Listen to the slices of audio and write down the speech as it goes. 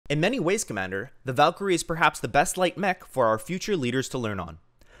In many ways, Commander, the Valkyrie is perhaps the best light mech for our future leaders to learn on.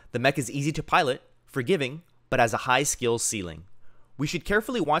 The mech is easy to pilot, forgiving, but has a high skills ceiling. We should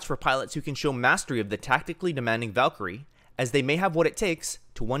carefully watch for pilots who can show mastery of the tactically demanding Valkyrie, as they may have what it takes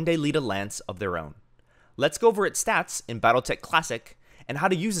to one day lead a lance of their own. Let's go over its stats in BattleTech Classic and how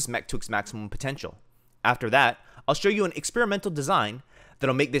to use this mech to its maximum potential. After that, I'll show you an experimental design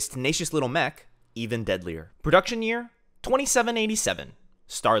that'll make this tenacious little mech even deadlier. Production year, 2787.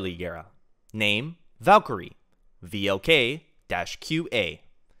 Star League era. Name, Valkyrie. VLK-QA.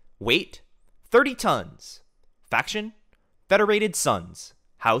 Weight, 30 tons. Faction, Federated Suns.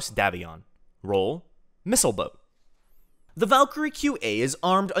 House Davion. Role, Missile Boat. The Valkyrie QA is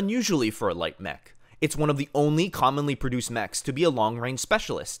armed unusually for a light mech. It's one of the only commonly produced mechs to be a long-range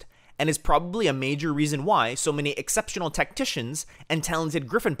specialist, and is probably a major reason why so many exceptional tacticians and talented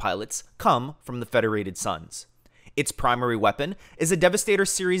Griffin pilots come from the Federated Suns. Its primary weapon is a Devastator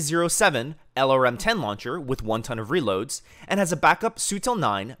Series 07 LRM-10 launcher with 1 ton of reloads, and has a backup Sutil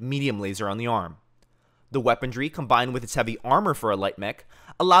 9 medium laser on the arm. The weaponry, combined with its heavy armor for a light mech,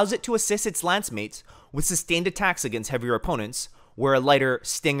 allows it to assist its lance mates with sustained attacks against heavier opponents, where a lighter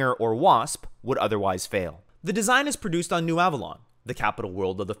Stinger or Wasp would otherwise fail. The design is produced on New Avalon, the capital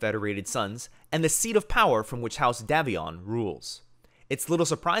world of the Federated Suns, and the seat of power from which House Davion rules. It's little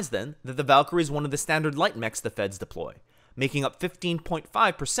surprise then that the Valkyrie is one of the standard light mechs the Feds deploy, making up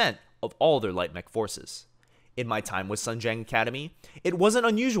 15.5% of all their light mech forces. In my time with Sunjang Academy, it wasn't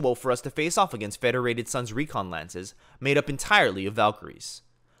unusual for us to face off against Federated Suns recon lances made up entirely of Valkyries.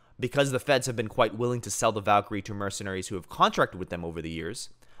 Because the Feds have been quite willing to sell the Valkyrie to mercenaries who have contracted with them over the years,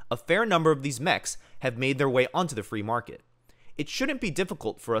 a fair number of these mechs have made their way onto the free market. It shouldn't be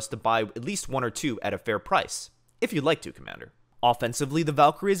difficult for us to buy at least 1 or 2 at a fair price, if you'd like to, Commander. Offensively, the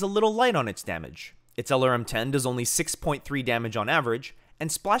Valkyrie is a little light on its damage. Its LRM-10 does only 6.3 damage on average,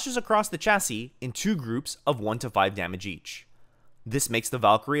 and splashes across the chassis in 2 groups of 1 to 5 damage each. This makes the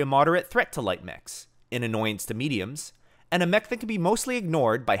Valkyrie a moderate threat to light mechs, an annoyance to mediums, and a mech that can be mostly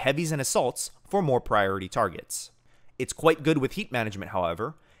ignored by heavies and assaults for more priority targets. It's quite good with heat management,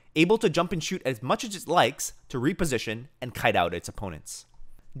 however, able to jump and shoot as much as it likes to reposition and kite out its opponents.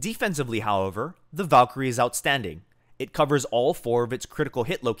 Defensively, however, the Valkyrie is outstanding. It covers all 4 of its critical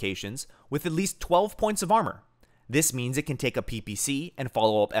hit locations with at least 12 points of armor. This means it can take a PPC and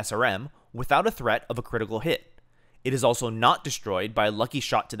follow up SRM without a threat of a critical hit. It is also not destroyed by a lucky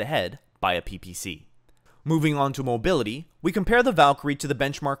shot to the head by a PPC. Moving on to mobility, we compare the Valkyrie to the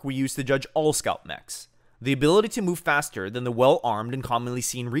benchmark we use to judge all scout mechs: the ability to move faster than the well-armed and commonly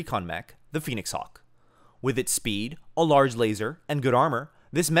seen recon mech, the Phoenix Hawk. With its speed, a large laser, and good armor,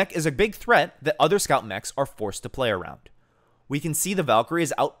 this mech is a big threat that other scout mechs are forced to play around. We can see the Valkyrie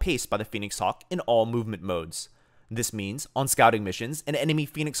is outpaced by the Phoenix Hawk in all movement modes. This means, on scouting missions, an enemy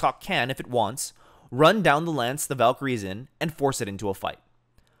Phoenix Hawk can, if it wants, run down the lance the Valkyrie is in and force it into a fight.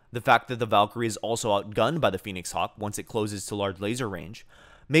 The fact that the Valkyrie is also outgunned by the Phoenix Hawk once it closes to large laser range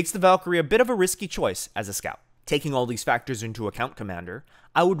makes the Valkyrie a bit of a risky choice as a scout. Taking all these factors into account, Commander,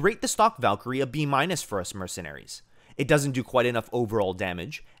 I would rate the stock Valkyrie a B- for us mercenaries. It doesn't do quite enough overall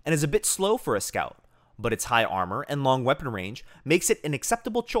damage, and is a bit slow for a scout, but its high armor and long weapon range makes it an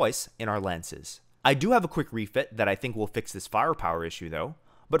acceptable choice in our lances. I do have a quick refit that I think will fix this firepower issue though,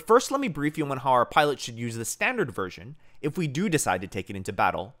 but first let me brief you on how our pilot should use the standard version if we do decide to take it into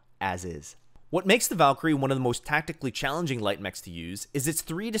battle, as is. What makes the Valkyrie one of the most tactically challenging light mechs to use is its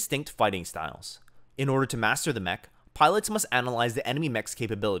 3 distinct fighting styles. In order to master the mech, pilots must analyze the enemy mech's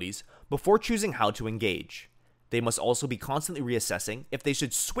capabilities before choosing how to engage. They must also be constantly reassessing if they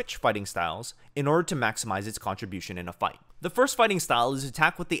should switch fighting styles in order to maximize its contribution in a fight. The first fighting style is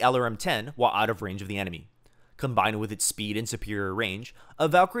attack with the LRM-10 while out of range of the enemy. Combined with its speed and superior range, a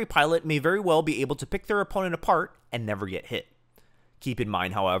Valkyrie pilot may very well be able to pick their opponent apart and never get hit. Keep in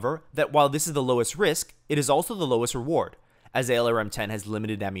mind, however, that while this is the lowest risk, it is also the lowest reward, as the LRM-10 has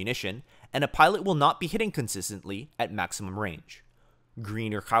limited ammunition, and a pilot will not be hitting consistently at maximum range.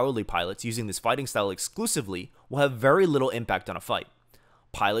 Green or cowardly pilots using this fighting style exclusively will have very little impact on a fight.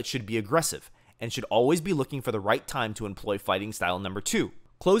 Pilots should be aggressive, and should always be looking for the right time to employ fighting style number 2,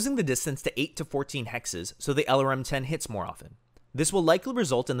 closing the distance to 8 to 14 hexes so the LRM-10 hits more often. This will likely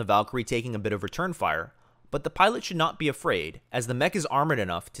result in the Valkyrie taking a bit of return fire, but the pilot should not be afraid, as the mech is armored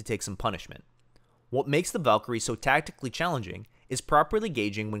enough to take some punishment. What makes the Valkyrie so tactically challenging is properly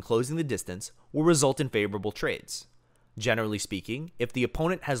gauging when closing the distance will result in favorable trades. Generally speaking, if the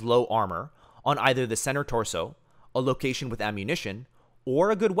opponent has low armor on either the center torso, a location with ammunition, or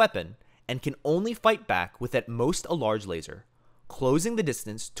a good weapon, and can only fight back with at most a large laser, closing the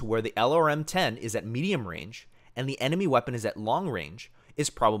distance to where the LRM-10 is at medium range and the enemy weapon is at long range is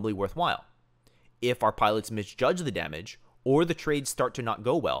probably worthwhile. If our pilots misjudge the damage, or the trades start to not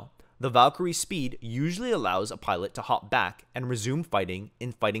go well, the Valkyrie's speed usually allows a pilot to hop back and resume fighting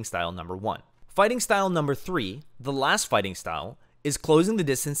in fighting style number 1. Fighting style number 3, the last fighting style, is closing the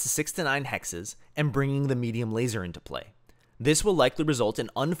distance to 6 to 9 hexes and bringing the medium laser into play. This will likely result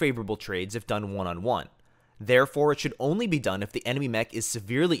in unfavorable trades if done one-on-one. Therefore, it should only be done if the enemy mech is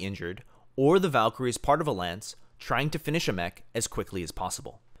severely injured or the Valkyrie is part of a lance trying to finish a mech as quickly as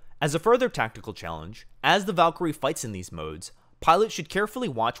possible. As a further tactical challenge, as the Valkyrie fights in these modes, pilots should carefully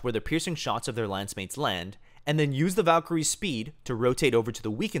watch where the piercing shots of their lancemates land, and then use the Valkyrie's speed to rotate over to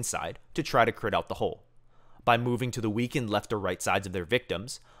the weakened side to try to crit out the hole. By moving to the weakened left or right sides of their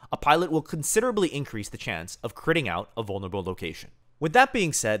victims, a pilot will considerably increase the chance of critting out a vulnerable location. With that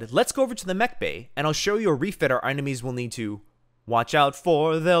being said, let's go over to the mech bay, and I'll show you a refit our enemies will need to watch out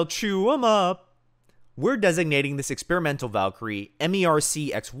for, they'll chew 'em up. We're designating this experimental Valkyrie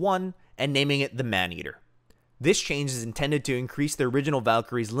MERC-X1 and naming it the Man-Eater. This change is intended to increase the original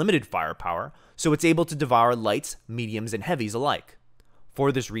Valkyrie's limited firepower, so it's able to devour lights, mediums, and heavies alike.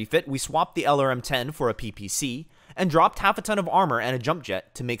 For this refit, we swapped the LRM-10 for a PPC, and dropped half a ton of armor and a jump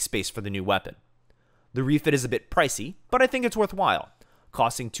jet to make space for the new weapon. The refit is a bit pricey, but I think it's worthwhile,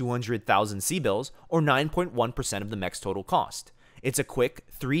 costing 200,000 C-bills or 9.1% of the mech's total cost. It's a quick,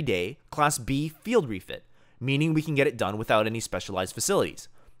 3-day, Class B field refit, meaning we can get it done without any specialized facilities.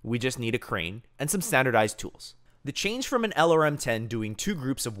 We just need a crane and some standardized tools. The change from an LRM-10 doing 2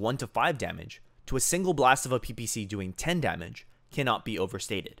 groups of 1 to 5 damage to a single blast of a PPC doing 10 damage cannot be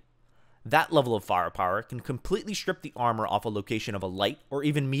overstated. That level of firepower can completely strip the armor off a location of a light or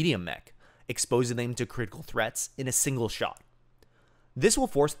even medium mech, exposing them to critical threats in a single shot. This will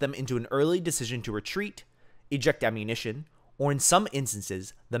force them into an early decision to retreat, eject ammunition, or in some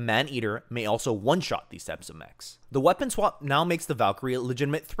instances, the Man-Eater may also one-shot these types of mechs. The weapon swap now makes the Valkyrie a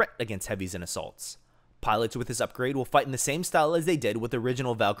legitimate threat against heavies and assaults. Pilots with this upgrade will fight in the same style as they did with the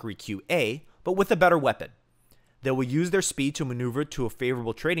original Valkyrie QA, but with a better weapon. They will use their speed to maneuver to a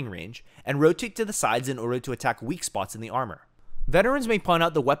favorable trading range, and rotate to the sides in order to attack weak spots in the armor. Veterans may point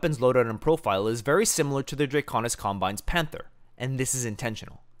out the weapon's loadout and profile is very similar to the Draconis Combine's Panther, and this is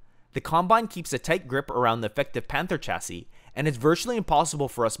intentional. The Combine keeps a tight grip around the effective Panther chassis, and it's virtually impossible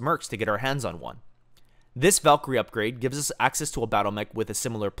for us mercs to get our hands on one. This Valkyrie upgrade gives us access to a battle mech with a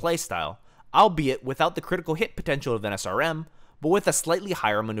similar playstyle, albeit without the critical hit potential of an SRM, but with a slightly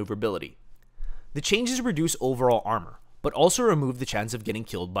higher maneuverability. The changes reduce overall armor, but also remove the chance of getting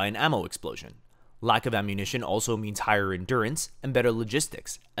killed by an ammo explosion. Lack of ammunition also means higher endurance and better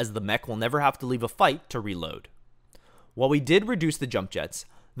logistics, as the mech will never have to leave a fight to reload. While we did reduce the jump jets,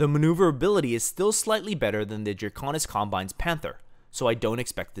 the maneuverability is still slightly better than the Draconis Combine's Panther, so I don't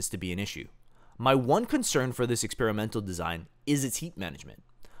expect this to be an issue. My one concern for this experimental design is its heat management.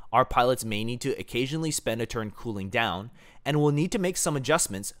 Our pilots may need to occasionally spend a turn cooling down, and will need to make some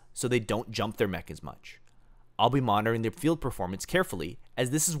adjustments so they don't jump their mech as much. I'll be monitoring their field performance carefully,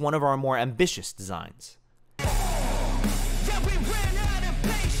 as this is one of our more ambitious designs. Yeah, we ran out of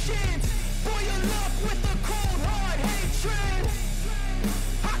patience. Boil up with the cold hard hatred.